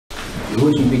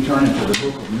Would you be turning to the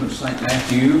book of St.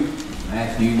 Matthew,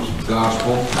 Matthew's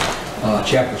Gospel,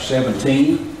 chapter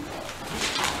 17.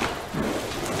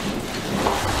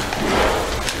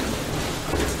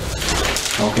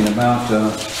 Talking about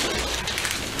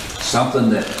something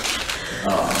that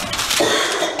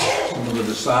some of the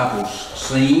disciples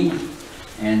seen,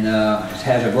 and it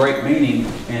has a great meaning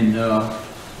in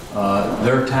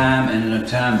their time and in the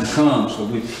time to come. So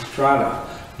we try to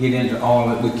get into all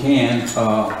that we can.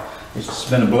 It's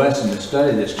been a blessing to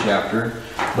study this chapter.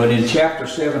 But in chapter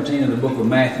 17 of the book of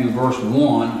Matthew, verse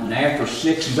 1, and after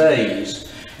 6 days,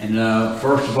 and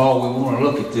first of all, we want to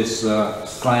look at this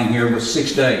thing here with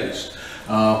 6 days.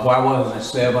 Why wasn't it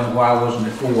 7? Why wasn't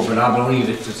it 4? But I believe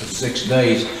it's the 6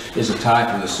 days is a type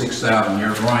of the 6,000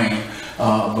 years reign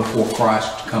before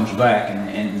Christ comes back,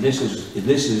 and this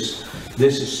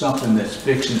is something that's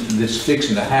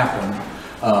fixing to happen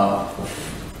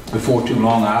before too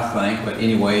long, I think. But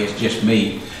anyway, it's just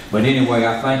me. But anyway,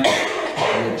 I think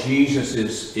that Jesus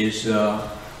he's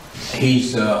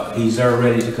there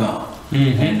ready to come,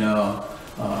 and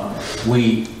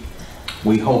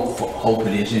we hope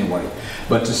it is anyway.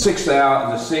 But the 6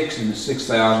 and the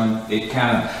 6,000, it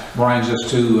kind of brings us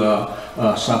to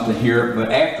something here.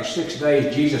 But after 6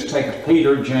 days, Jesus taketh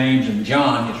Peter, James, and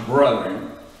John, his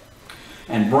brethren,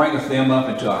 and bringeth them up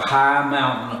into a high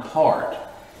mountain apart,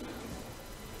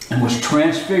 and was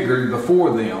transfigured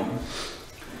before them.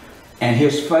 And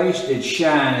his face did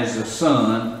shine as the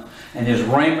sun, and his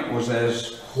raiment was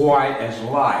as white as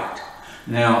light.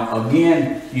 Now,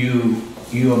 again, you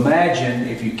imagine,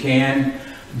 if you can,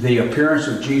 the appearance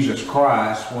of Jesus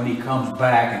Christ when he comes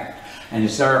back and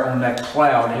is there on that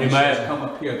cloud, and he says, "Come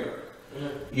up hither."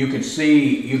 You can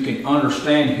see, you can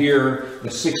understand here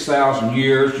the 6,000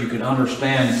 years. You can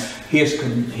understand his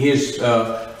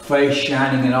face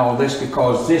shining and all this,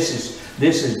 because this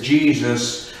is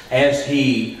Jesus as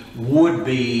he would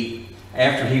be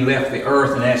after he left the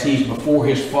earth, and as he's before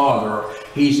his Father.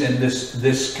 He's in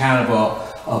this kind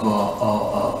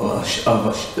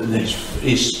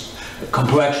his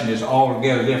complexion is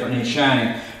altogether different, and he's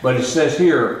shining. But it says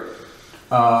here,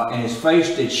 and his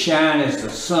face did shine as the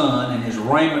sun, and his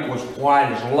raiment was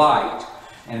white as light.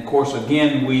 And of course,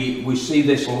 again, we see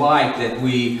this light that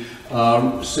we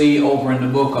see over in the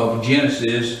book of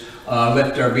Genesis.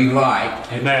 Let there be light.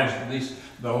 Amen.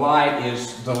 The light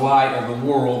is the light of the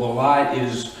world. The light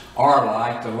is our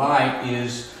light. The light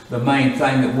is the main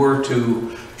thing that we're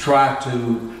to try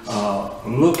to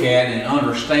look at and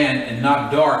understand, and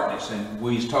not darkness. And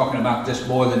we was talking about this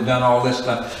boy that done all this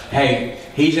stuff. Hey,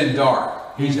 he's in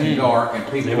dark. He's in dark, and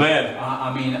people. Amen.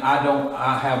 I mean,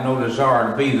 I have no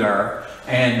desire to be there,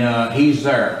 and he's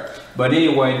there. But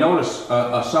anyway, notice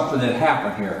something that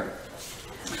happened here.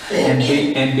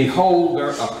 And behold,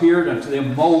 there appeared unto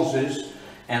them Moses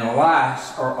and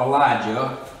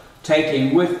Elijah,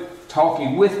 talking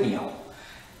with him.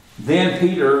 Then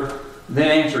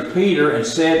answered Peter and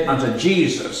said unto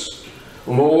Jesus,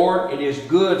 Lord, it is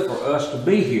good for us to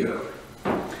be here.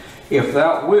 If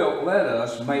thou wilt, let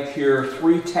us make here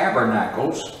 3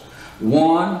 tabernacles,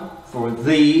 one for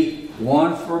thee,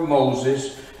 one for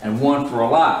Moses, and one for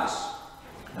Elias.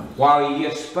 And while he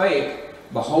yet spake,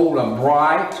 behold, a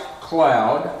bright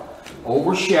cloud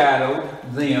overshadowed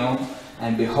them,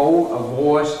 and behold, a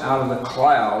voice out of the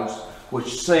clouds,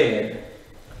 which said,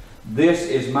 This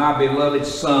is my beloved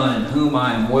Son, in whom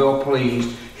I am well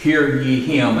pleased. Hear ye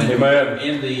him. And Amen.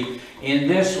 In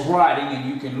this writing, and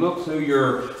you can look through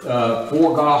your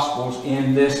 4 Gospels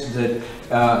in this, that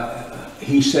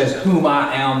he says, "Whom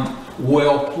I am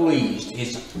well pleased."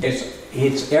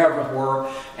 It's everywhere,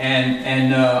 and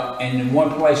in one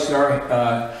place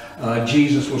there,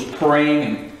 Jesus was praying,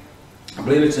 and I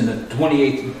believe it's in the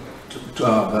 28th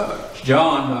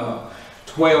John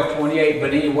 12:28.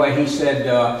 But anyway, he said,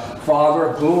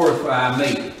 "Father, glorify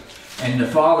me." And the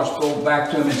Father spoke back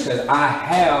to him and said, "I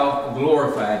have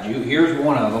glorified you." Here's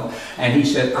one of them. And he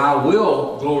said, "I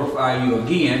will glorify you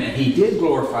again." And he did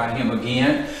glorify him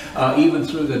again, even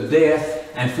through the death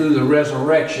and through the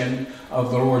resurrection of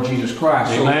the Lord Jesus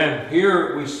Christ. Amen. So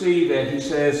here we see that he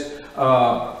says,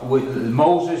 with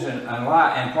Moses and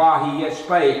while he yet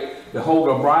spake, behold,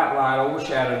 a bright light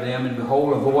overshadowed them, and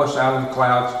behold, a voice out of the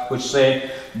clouds, which said,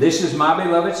 This is my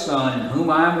beloved Son, in whom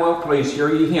I am well pleased. Hear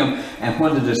ye him. And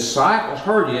when the disciples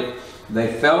heard it, they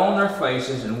fell on their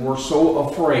faces and were so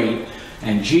afraid.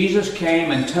 And Jesus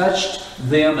came and touched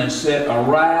them and said,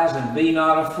 Arise and be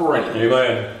not afraid.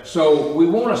 Amen. So we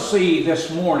want to see this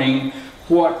morning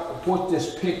what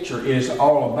this picture is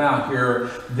all about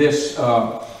here, this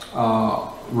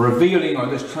revealing, or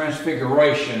this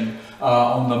transfiguration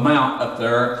on the mount up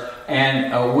there.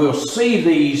 and we'll see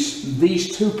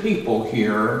these two people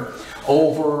here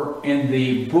over in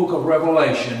the book of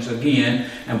Revelations again.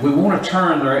 And we want to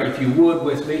turn there, if you would,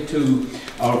 with me to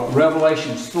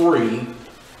Revelations 3,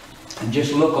 and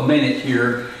just look a minute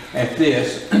here at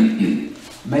this.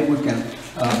 Maybe we can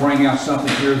bring out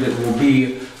something here that will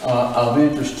be of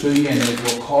interest to you, and it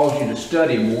will cause you to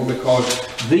study more, because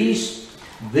these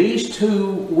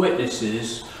two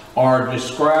witnesses are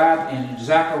described in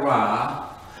Zechariah,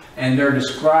 and they're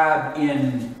described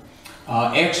in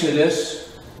Exodus,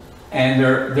 and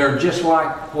they're just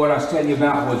like what I was telling you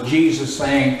about with Jesus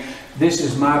saying, "This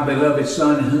is my beloved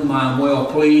Son in whom I am well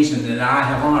pleased, and that I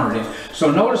have honored him."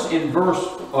 So notice in in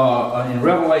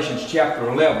Revelations chapter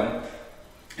 11,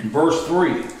 in verse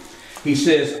 3, he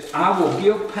says, "I will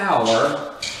give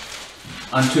power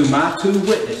unto my two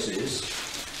witnesses."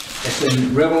 It's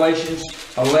in Revelations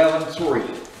 11:3.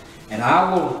 And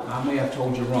I may have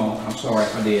told you wrong. I'm sorry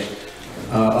if I did.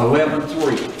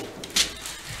 11:3.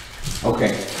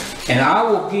 Okay. "And I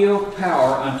will give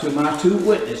power unto my two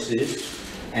witnesses,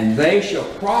 and they shall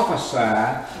prophesy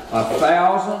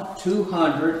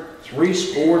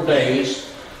 1,260 days,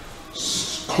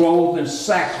 clothed in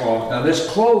sackcloth." Now this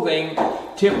clothing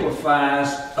typifies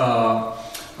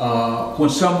when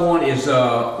someone is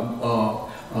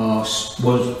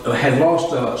had lost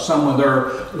some of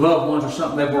their loved ones or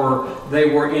something. They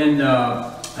were in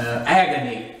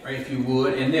agony, if you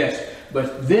would, in this.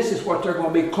 But this is what they're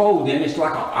going to be clothed in. It's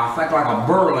like I think like a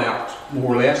burlap,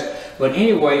 more or less. But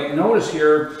anyway, notice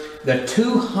here the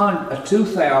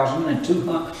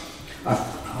 2,200.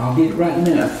 I'll get it right in a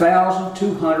minute.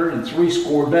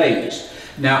 1,260 days.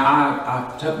 Now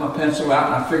I took my pencil out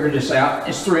and I figured this out.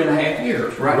 It's 3.5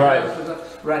 years, right?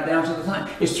 Right down to the time.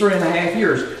 It's 3.5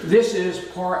 years. This is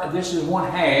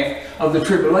 1/2 of the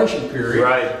tribulation period,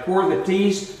 right, where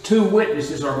these two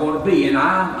witnesses are going to be. And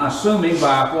I'm assuming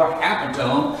by what happened to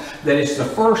them that it's the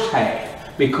first half,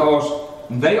 because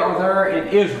they are there in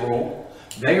Israel,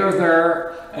 they are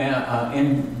there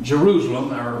in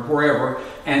Jerusalem or wherever,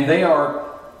 and they are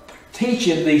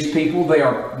teaching these people. They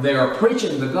are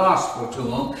preaching the gospel to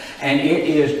them, and it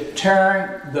is tearing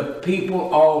the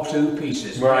people all to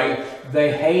pieces. Right.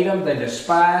 They hate them, they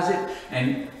despise it,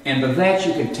 and by that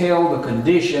you can tell the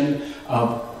condition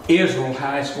of Israel,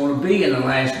 how it's going to be in the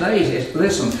last days.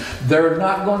 Listen, they're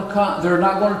not going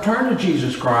to turn to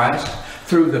Jesus Christ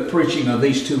through the preaching of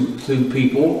these two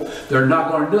people. They're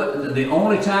not going to do it. The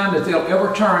only time that they'll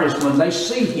ever turn is when they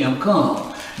see him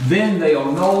come. Then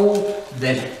they'll know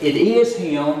that it is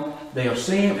him. They'll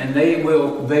see him, and they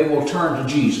will turn to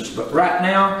Jesus. But right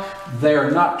now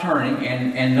they're not turning.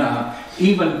 And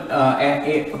even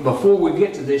before we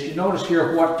get to this, you notice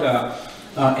here what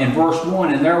in verse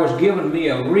 1, "And there was given me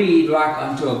a reed like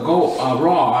unto a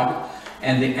rod,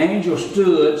 and the angel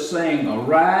stood, saying,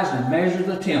 Arise and measure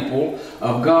the temple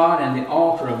of God and the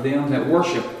altar of them that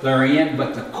worship therein,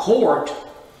 but the court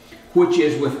which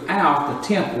is without the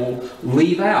temple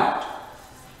leave out,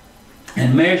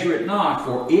 and measure it not,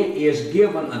 for it is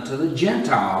given unto the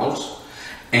Gentiles,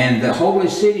 and the holy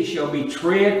city shall be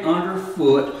tread under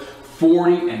foot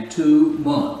 42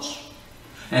 months."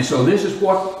 And so this is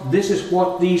what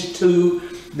these two,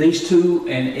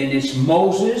 and it's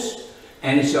Moses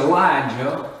and it's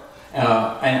Elijah,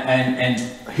 and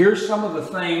here's some of the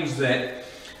things that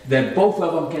both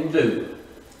of them can do.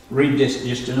 Read this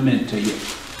just in a minute to you.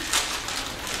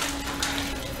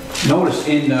 Notice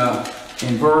in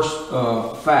verse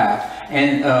 5,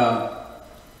 and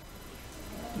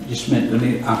just a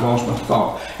minute, I've lost my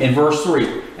thought. In verse 3,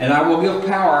 "And I will give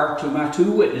power to my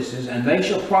two witnesses, and they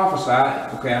shall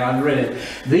prophesy." Okay, I read it.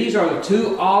 "These are the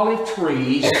two olive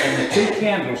trees and the two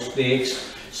candlesticks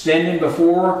standing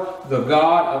before the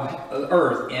God of the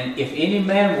earth. And if any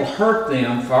man will hurt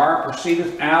them, fire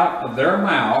proceedeth out of their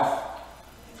mouth,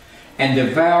 and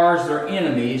devours their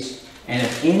enemies. And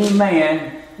if any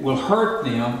man will hurt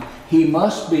them, he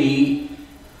must be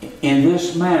in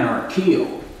this manner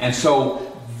killed." And so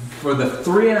for the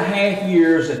 3.5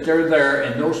 years that they're there,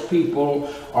 and those people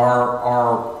are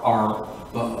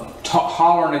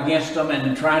hollering against them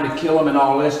and trying to kill them and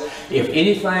all this, if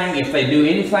they do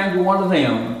anything to one of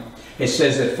them, it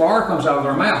says that fire comes out of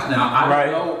their mouth. Now I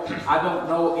don't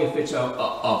know if it's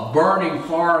a burning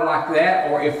fire like that,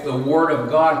 or if the word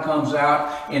of God comes out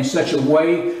in such a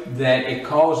way that it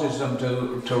causes them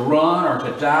to run or to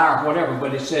die or whatever.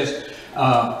 But it says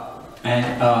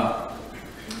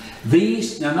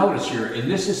these, now notice here,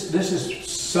 and this is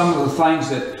some of the things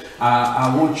that I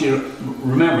want you to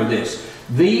remember this.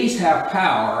 "These have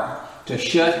power to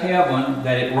shut heaven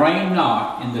that it rain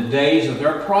not in the days of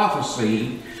their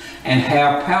prophecy, and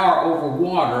have power over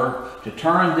water to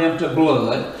turn them to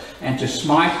blood, and to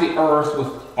smite the earth with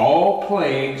all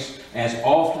plagues as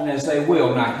often as they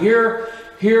will. Now here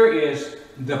is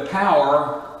the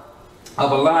power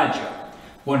of Elijah.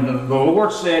 When the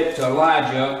Lord said to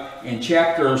Elijah in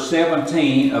chapter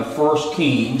 17 of 1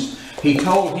 Kings, he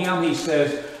told him, he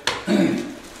says,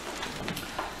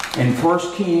 in 1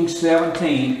 Kings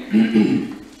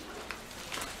 17,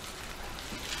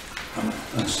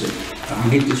 let's see, I'll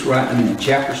get this right in a minute.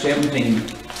 Chapter 17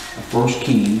 of 1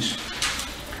 Kings.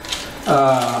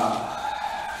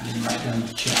 I didn't write down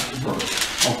the chapter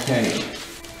verse. Okay.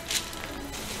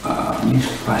 Let me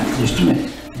find it just a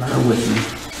minute. Bear with me.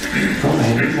 Thought I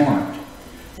had it marked.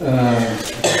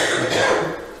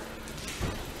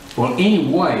 Well,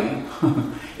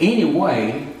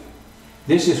 anyway,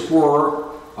 this is where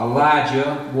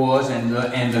Elijah was, and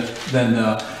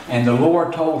the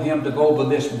Lord told him to go to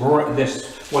this.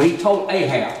 Well, he told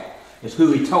Ahab. Is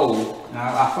who he told. Now,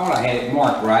 I thought I had it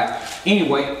marked right.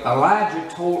 Anyway, Elijah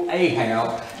told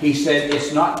Ahab. He said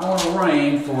it's not going to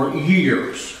rain for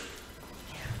years.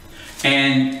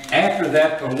 And after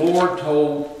that, the Lord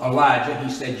told Elijah. He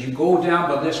said, "You go down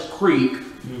by this creek."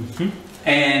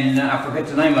 And I forget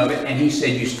the name of it, and he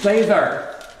said, "You stay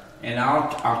there, and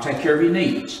I'll take care of your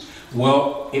needs."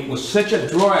 Well, it was such a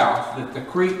drought that the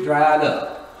creek dried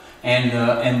up, and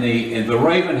the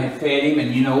raven had fed him,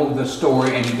 and you know the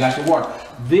story, and he got the water.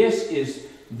 This is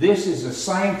the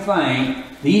same thing.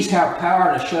 These have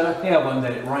power to shut up heaven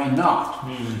that it rain not.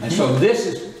 And so this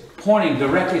is pointing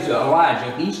directly to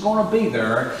Elijah. He's going to be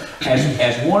there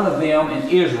as one of them in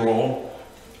Israel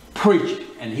preaching.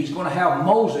 And he's going to have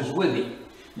Moses with him.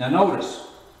 Now notice,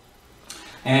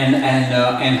 and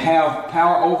have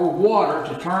power over water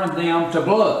to turn them to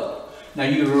blood. Now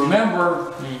you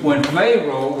remember when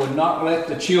Pharaoh would not let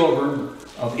the children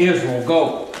of Israel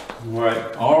go.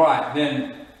 Right. All right.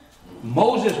 Then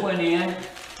Moses went in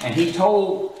and he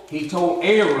told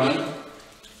Aaron.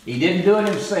 He didn't do it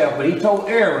himself, but he told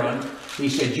Aaron. He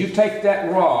said, "You take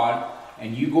that rod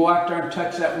and you go out there and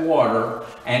touch that water,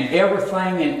 and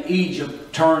everything in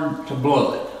Egypt turned to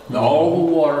blood. All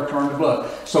the water turned to blood."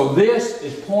 So this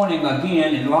is pointing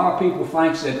again, and a lot of people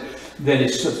think that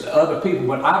it's other people,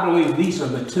 but I believe these are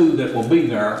the two that will be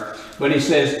there. But he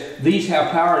says, "These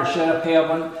have power to shut up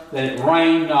heaven, that it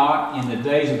rain not in the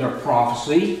days of their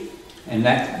prophecy," and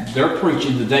that they're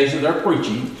preaching, the days of their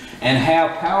preaching, "and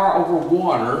have power over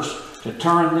waters to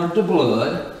turn them to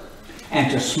blood, and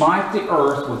to smite the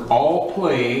earth with all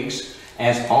plagues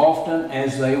as often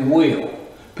as they will."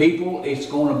 People, it's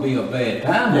going to be a bad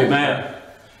time. Amen.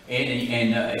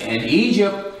 And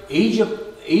Egypt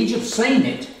seen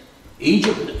it.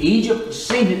 Egypt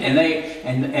seen it,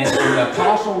 and the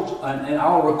apostles and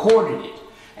all recorded it.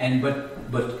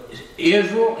 But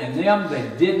Israel and them,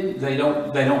 they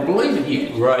don't believe it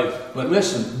yet. Right. But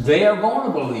listen, they are going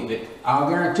to believe it. I'll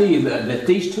guarantee you that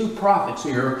these two prophets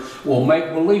here will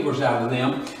make believers out of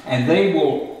them, and they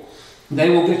will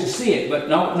get to see it. But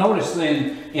notice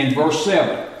then in verse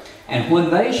 7, "And when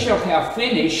they shall have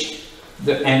finished,"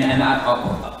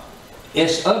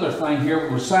 it's other thing here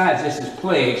besides this is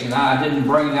plagues, and I didn't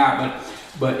bring it out,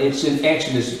 but it's in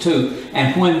Exodus 2.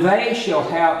 "And when they shall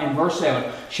have," in verse 7,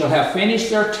 "shall have finished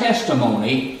their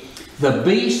testimony, the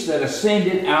beast that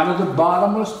ascended out of the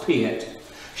bottomless pit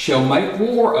shall make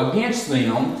war against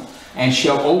them, and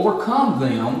shall overcome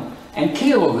them, and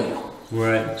kill them."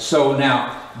 Right. So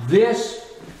now, this,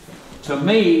 to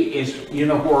me, is,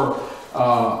 where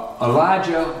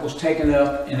Elijah was taken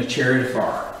up in a chariot of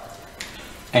fire.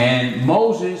 And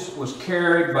Moses was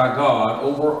carried by God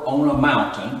over on a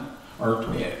mountain, or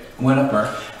went up there,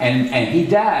 and he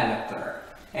died up there.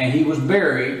 And he was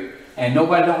buried, and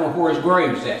nobody don't know where his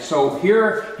grave is at. So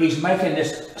here he's making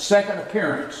this second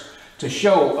appearance to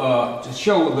show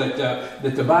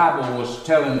that the Bible was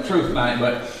telling the truth about it.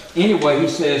 But anyway, he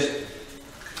says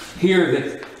here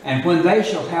that, "And when they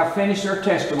shall have finished their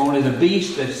testimony, the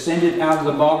beast that ascended out of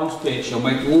the bottomless pit shall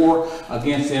make war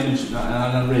against them," and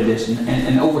I read this,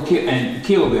 and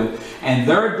kill them. "And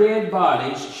their dead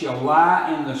bodies shall lie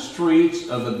in the streets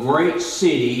of the great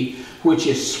city, which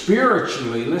is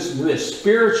spiritually," listen to this,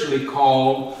 "spiritually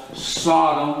called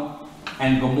Sodom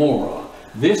and Gomorrah."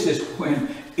 This is when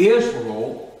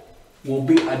Israel will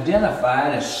be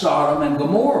identified as Sodom and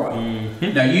Gomorrah.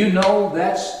 Now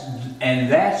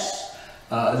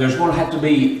there's going to have to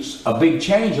be a big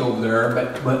change over there,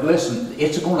 but listen,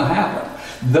 it's going to happen.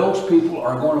 Those people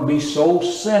are going to be so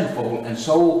sinful and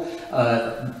so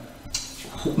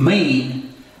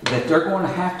mean that they're going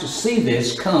to have to see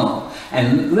this come.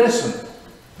 And listen,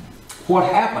 what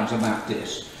happens about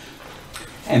this?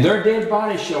 And their dead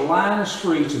bodies shall lie in the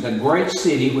streets of the great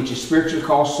city, which is spiritually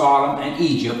called Sodom and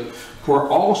Egypt, where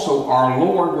also our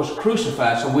Lord was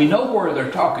crucified. So we know where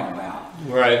they're talking about.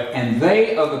 Right. And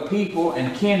they of the people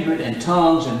and kindred and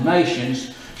tongues and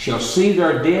nations shall see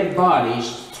their dead bodies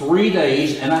 3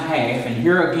 days and a half. And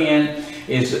here again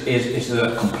is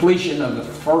the completion of the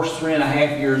first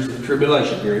 3.5 years of the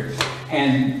tribulation period.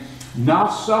 And not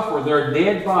suffer their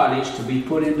dead bodies to be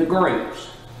put into graves.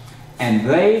 And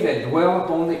they that dwell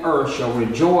upon the earth shall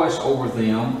rejoice over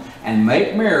them and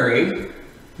make merry,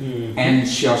 and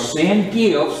shall send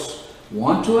gifts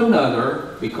one to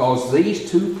another, because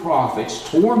these two prophets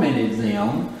tormented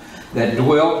them that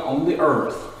dwelt on the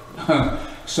earth.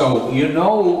 So you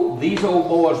know, these old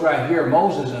boys right here,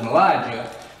 Moses and Elijah,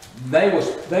 they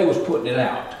was putting it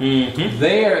out.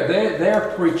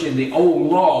 They're preaching the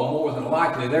old law more than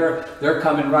likely. They're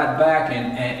coming right back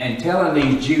and telling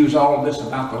these Jews all of this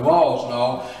about the laws and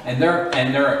all,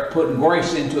 and they're putting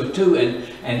grace into it too,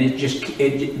 and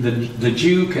the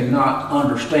Jew cannot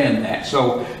understand that.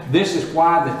 So this is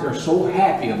why that they're so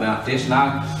happy about this.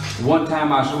 And one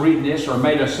time I was reading this or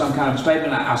made some kind of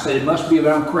statement. I said it must be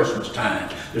around Christmas time.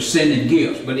 They're sending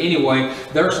gifts. But anyway,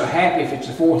 they're so happy if it's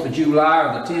the 4th of July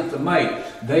or the 10th of May.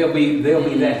 They'll be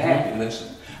that happy.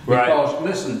 Listen, because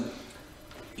listen,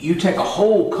 you take a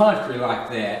whole country like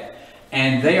that,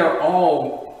 and they are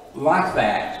all like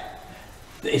that.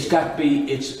 It's got to be.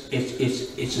 It's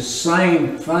the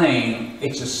same thing.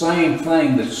 It's the same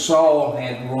thing that Saul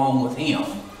had wrong with him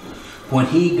when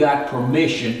he got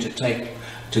permission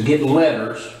to get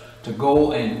letters to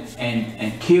go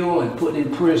and kill and put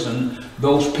in prison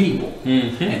those people.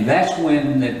 And that's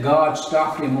when that God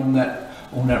stopped him on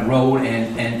that road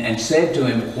and said to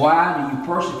him, why do you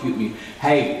persecute me?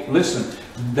 Hey, listen,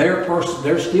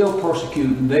 they're still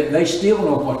persecuting. They still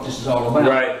know what this is all about.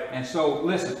 Right. And so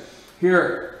listen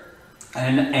here,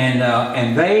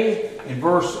 and they, in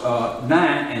verse 9,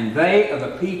 and they of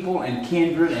the people and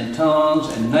kindred and tongues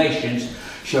and nations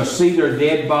shall see their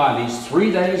dead bodies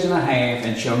 3 days and a half,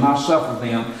 and shall not suffer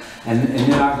them. And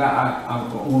then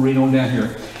I'm going to read on down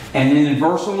here. And then in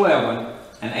verse 11,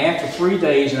 and after 3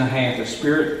 days and a half, the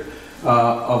Spirit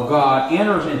of God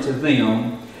enters into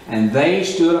them, and they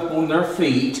stood upon their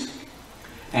feet,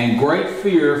 and great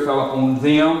fear fell upon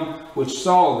them which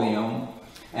saw them.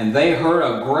 And they heard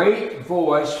a great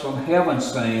voice from heaven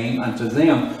saying unto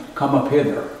them, come up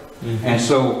hither. And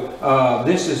so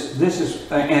this is,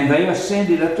 and they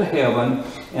ascended up to heaven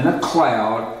in a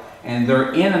cloud, and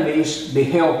their enemies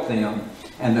beheld them.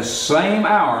 And the same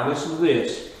hour, listen to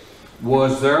this,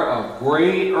 was there a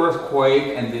great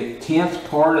earthquake, and the 10th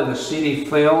part of the city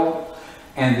fell,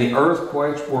 and the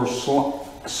earthquakes were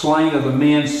slain of the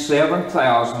men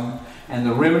 7,000, and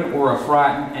the remnant were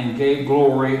affrighted and gave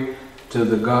glory to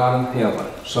the God of heaven.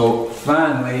 So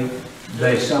finally,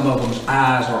 some of them's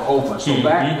eyes are open. So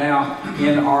back now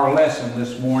in our lesson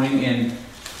this morning in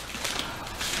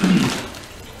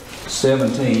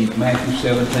 17, Matthew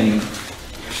 17.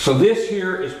 So this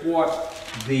here is what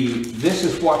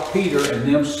Peter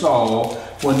and them saw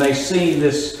when they seen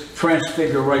this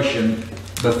transfiguration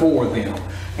before them.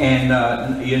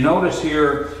 And you notice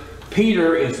here,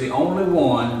 Peter is the only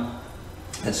one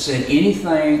that said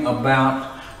anything about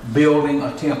building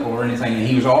a temple or anything. And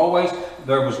he was always,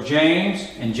 there was James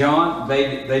and John,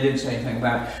 they didn't say anything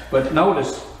about it. But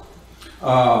notice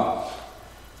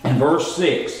in verse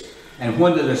 6, and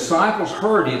when the disciples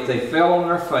heard it, they fell on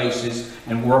their faces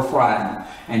and were frightened.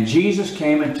 And Jesus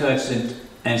came and touched them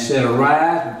and said,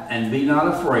 arise and be not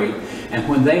afraid. And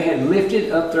when they had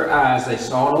lifted up their eyes, they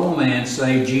saw no man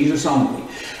save Jesus only.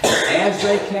 And as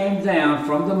they came down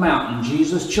from the mountain,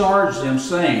 Jesus charged them,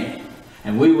 saying,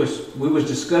 and we was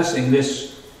discussing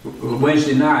this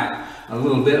Wednesday night a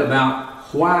little bit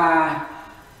about why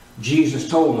Jesus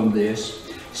told them this.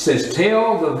 He says,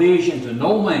 tell the vision to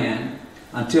no man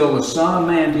until the Son of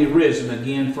Man be risen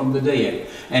again from the dead.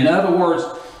 In other words,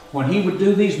 when he would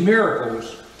do these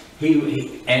miracles,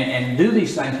 and do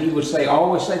these things, he would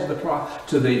always say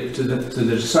to the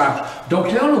disciples, don't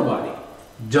tell nobody.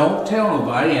 Don't tell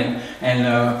nobody. And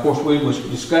of course we was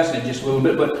discussing it just a little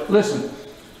bit, but listen,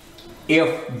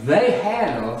 if they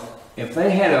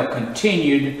had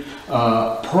continued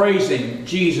praising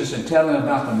Jesus and telling them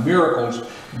about the miracles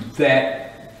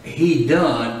that he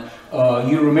done,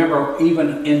 you remember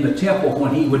even in the temple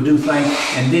when he would do things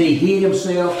and then he hid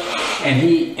himself, and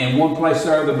in one place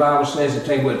there the Bible says that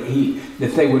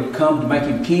they would come to make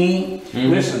him king.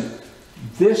 Listen,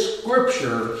 this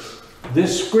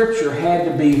scripture had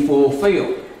to be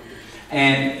fulfilled.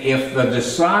 And if the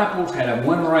disciples had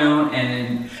went around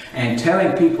and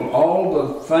telling people all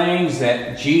the things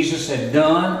that Jesus had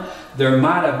done, there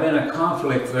might have been a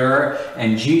conflict there,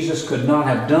 and Jesus could not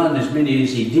have done as many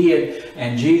as he did,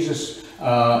 and Jesus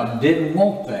didn't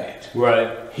want that.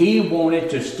 Right. He wanted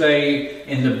to stay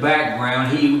in the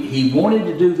background. He wanted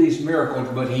to do these miracles,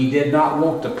 but he did not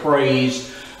want the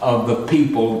praise of the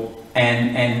people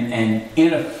and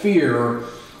interfere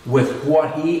with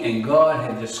what he and God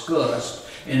had discussed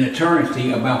in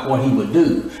eternity about what he would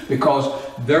do. Because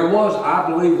there was, I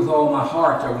believe with all my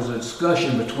heart, there was a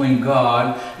discussion between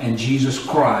God and Jesus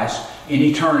Christ in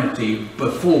eternity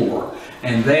before.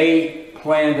 And they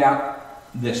planned out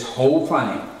this whole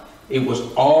thing. It was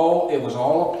all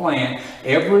a plan.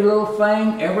 Every little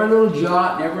thing, every little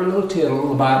jot, and every little tittle,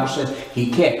 the Bible says he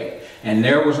kept it. And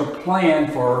there was a plan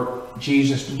for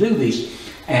Jesus to do these.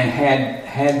 And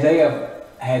had they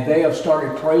have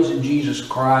started praising Jesus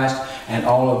Christ and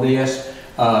all of this,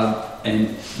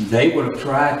 and they would have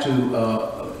tried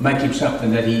to make him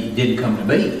something that he didn't come to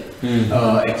be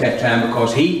at that time,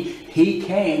 because he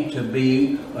came to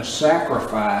be a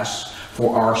sacrifice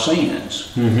for our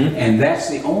sins. And that's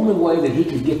the only way that he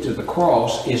could get to the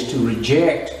cross, is to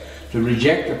reject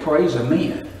the praise of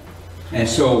men. And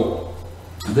so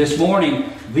this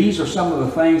morning, these are some of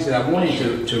the things that I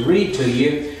wanted to read to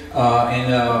you,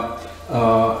 and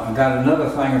I got another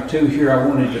thing or two here I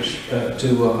wanted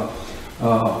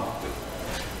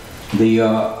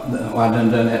I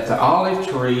done that. The olive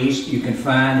trees you can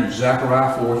find in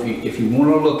Zechariah 4 if you want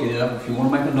to look it up, if you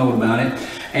want to make a note about it.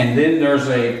 And then there's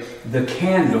the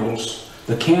candles,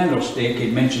 the candlestick,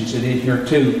 it mentions it in here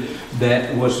too,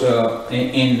 that was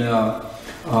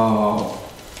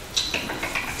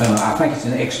I think it's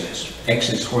in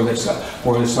Exodus where they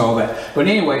saw that. But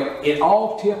anyway, it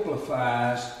all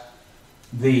typifies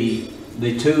the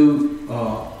two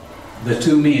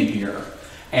men here,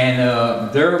 and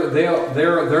they're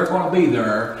going to be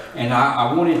there. And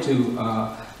I wanted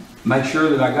to make sure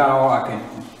that I got all I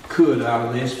could out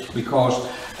of this, because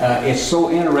it's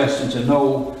so interesting to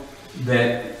know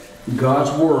that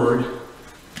God's word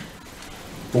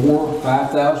 4,000 or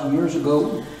 5,000 years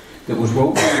ago that was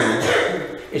wrote down,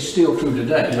 it's still true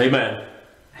today. Amen.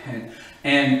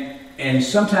 And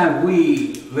sometimes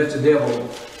we let the devil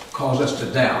cause us to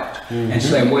doubt and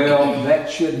say, well, that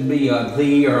shouldn't be a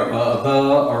thee or a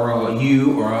the or a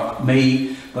you or a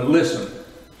me. But listen,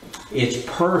 it's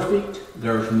perfect.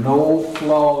 There's no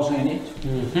flaws in it.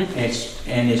 It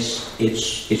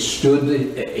stood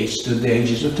the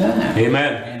ages of time.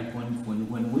 Amen. And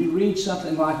when we read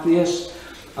something like this,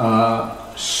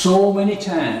 so many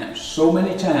times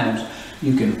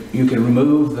you can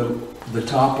remove the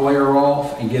top layer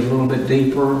off and get a little bit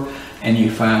deeper, and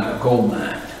you find a gold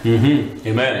mine. Amen.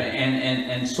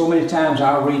 And so many times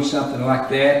I'll read something like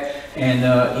that, and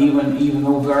even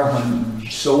over there, when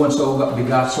so and so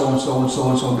begot so and so and so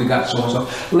and so begot so and so.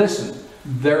 Listen,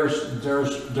 there's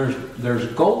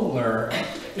gold there.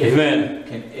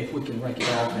 If we can break it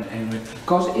off, and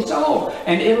because it's all,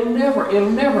 and it'll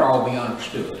never all be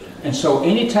understood. And so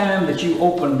anytime that you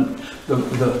open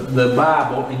the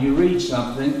Bible and you read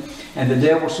something, and the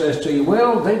devil says to you,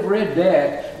 well, they've read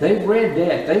that 4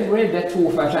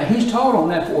 or 5 times. He's taught on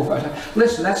that 4 or 5 times.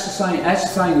 Listen, that's the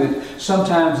thing that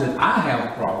sometimes that I have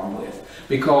a problem with,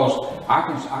 because I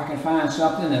can find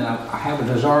something and I have a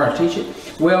desire to teach it.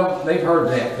 Well, they've heard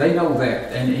that, they know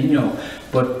that, and you know.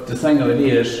 But the thing of it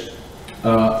is,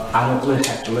 I don't really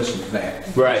have to listen to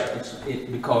that. Right.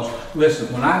 Because listen,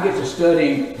 when I get to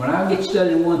studying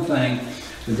one thing,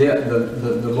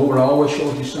 the Lord always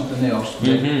shows you something else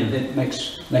that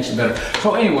makes it better.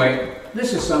 So anyway,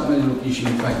 this is something that you should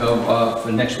think of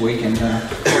for next week, and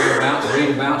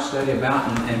read about, study about,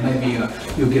 and maybe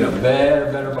you'll get a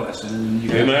better blessing than you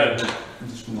got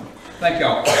this morning. Thank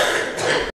y'all.